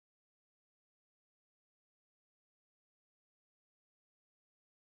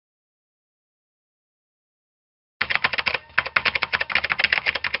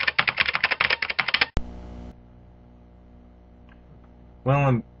Well,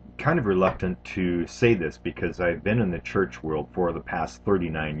 I'm kind of reluctant to say this because I've been in the church world for the past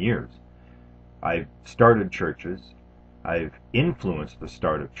 39 years. I've started churches, I've influenced the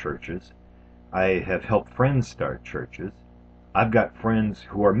start of churches, I have helped friends start churches, I've got friends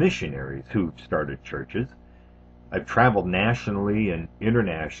who are missionaries who've started churches, I've traveled nationally and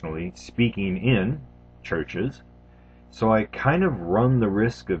internationally speaking in churches, so I kind of run the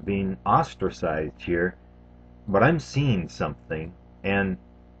risk of being ostracized here, but I'm seeing something and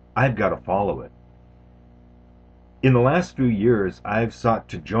I've got to follow it. In the last few years, I've sought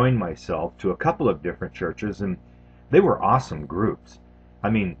to join myself to a couple of different churches, and they were awesome groups. I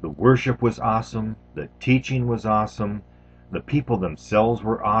mean, the worship was awesome, the teaching was awesome, the people themselves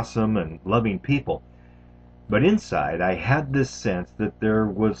were awesome and loving people. But inside, I had this sense that there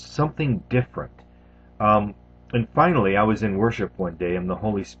was something different. Um, and finally, I was in worship one day, and the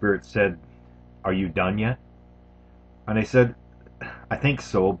Holy Spirit said, "Are you done yet?" And I said, "I think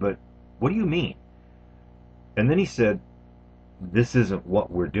so, but what do you mean?" And then he said, "This isn't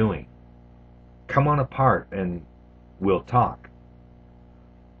what we're doing. Come on apart and we'll talk."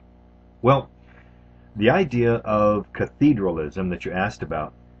 Well, the idea of cathedralism that you asked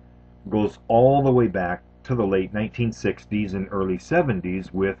about goes all the way back to the late 1960s and early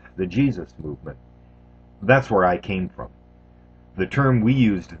 70s with the Jesus movement. That's where I came from. The term we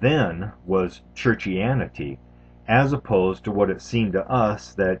used then was churchianity, as opposed to what it seemed to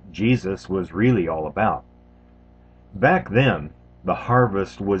us that Jesus was really all about. Back then, the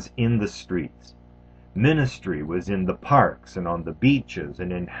harvest was in the streets. Ministry was in the parks and on the beaches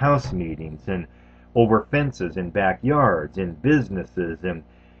and in house meetings and over fences in backyards, in businesses, and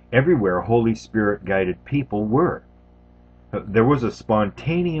everywhere Holy Spirit guided people were. There was a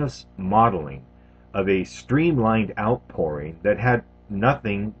spontaneous modeling of a streamlined outpouring that had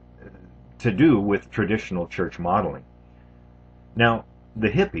nothing to do with traditional church modeling. Now, the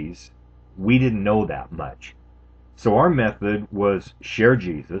hippies, we didn't know that much. So our method was share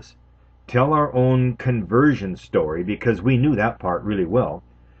Jesus, tell our own conversion story because we knew that part really well,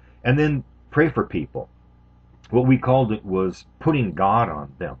 and then pray for people. What we called it was putting God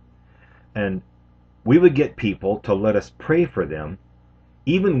on them. And we would get people to let us pray for them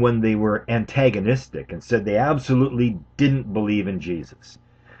even when they were antagonistic and said they absolutely didn't believe in Jesus.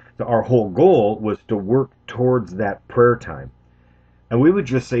 So our whole goal was to work towards that prayer time. And we would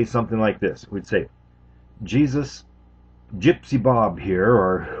just say something like this. We'd say, "Jesus, Gypsy Bob here,"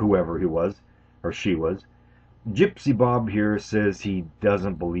 or whoever he was, or she was, "Gypsy Bob here says he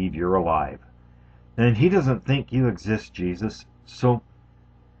doesn't believe you're alive. And he doesn't think you exist, Jesus. So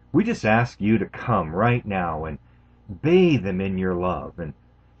we just ask you to come right now and bathe him in your love and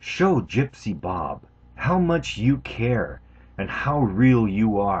show Gypsy Bob how much you care and how real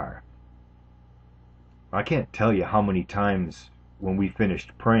you are." I can't tell you how many times when we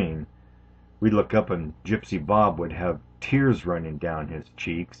finished praying, we'd look up and Gypsy Bob would have tears running down his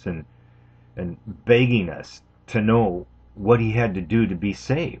cheeks and begging us to know what he had to do to be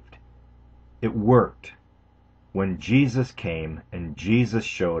saved. It worked. When Jesus came and Jesus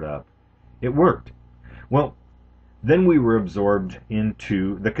showed up, it worked. Well, then we were absorbed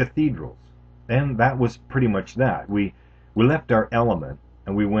into the cathedrals. And that was pretty much that. We left our element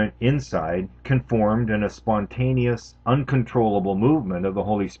and we went inside, conformed, and a spontaneous, uncontrollable movement of the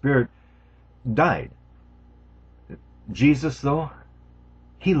Holy Spirit died. Jesus, though,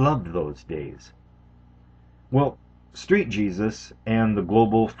 he loved those days. Well, Street Jesus and the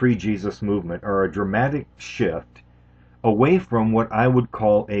global Free Jesus movement are a dramatic shift away from what I would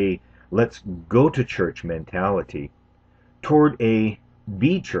call a let's go to church mentality toward a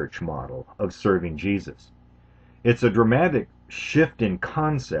be church model of serving Jesus. It's a dramatic shift in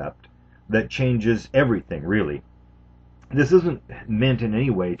concept that changes everything, really. This isn't meant in any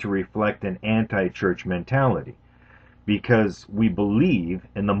way to reflect an anti-church mentality, because we believe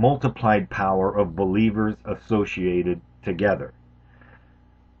in the multiplied power of believers associated together.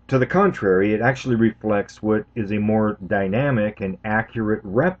 To the contrary, it actually reflects what is a more dynamic and accurate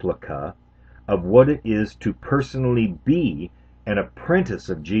replica of what it is to personally be an apprentice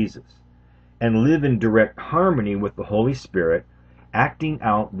of Jesus and live in direct harmony with the Holy Spirit, acting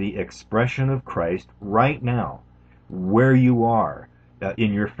out the expression of Christ right now, where you are,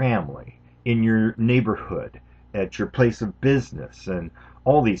 in your family, in your neighborhood, at your place of business, and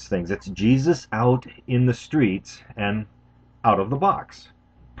all these things. It's Jesus out in the streets and out of the box.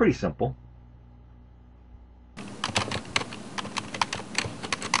 Pretty simple.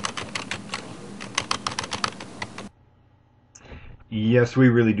 Yes, we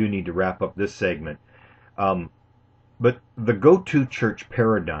really do need to wrap up this segment. Um, but the go-to church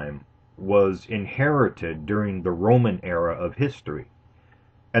paradigm was inherited during the Roman era of history.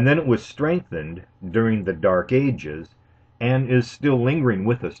 And then it was strengthened during the Dark Ages and is still lingering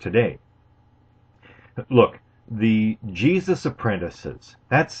with us today. Look, the Jesus apprentices,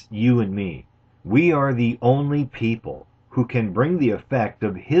 that's you and me. We are the only people who can bring the effect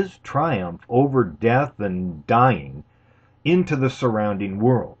of his triumph over death and dying into the surrounding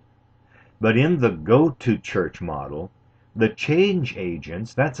world. But in the go-to church model, the change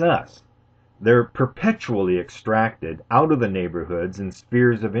agents, that's us. They're perpetually extracted out of the neighborhoods and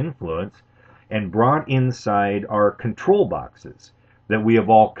spheres of influence and brought inside our control boxes that we have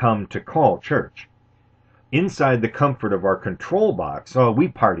all come to call church. Inside the comfort of our control box, oh, we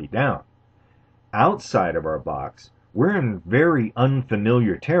party down. Outside of our box, we're in very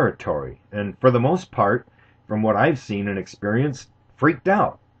unfamiliar territory, and for the most part, from what I've seen and experienced, freaked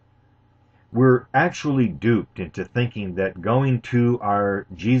out. We're actually duped into thinking that going to our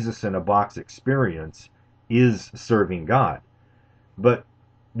Jesus in a box experience is serving God. But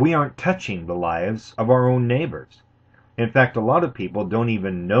we aren't touching the lives of our own neighbors. In fact, a lot of people don't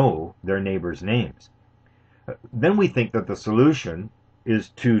even know their neighbors' names. Then we think that the solution is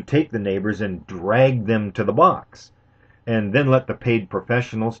to take the neighbors and drag them to the box, and then let the paid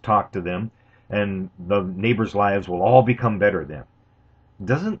professionals talk to them, and the neighbors' lives will all become better then.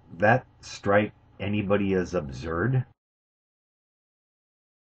 Doesn't that strike anybody as absurd?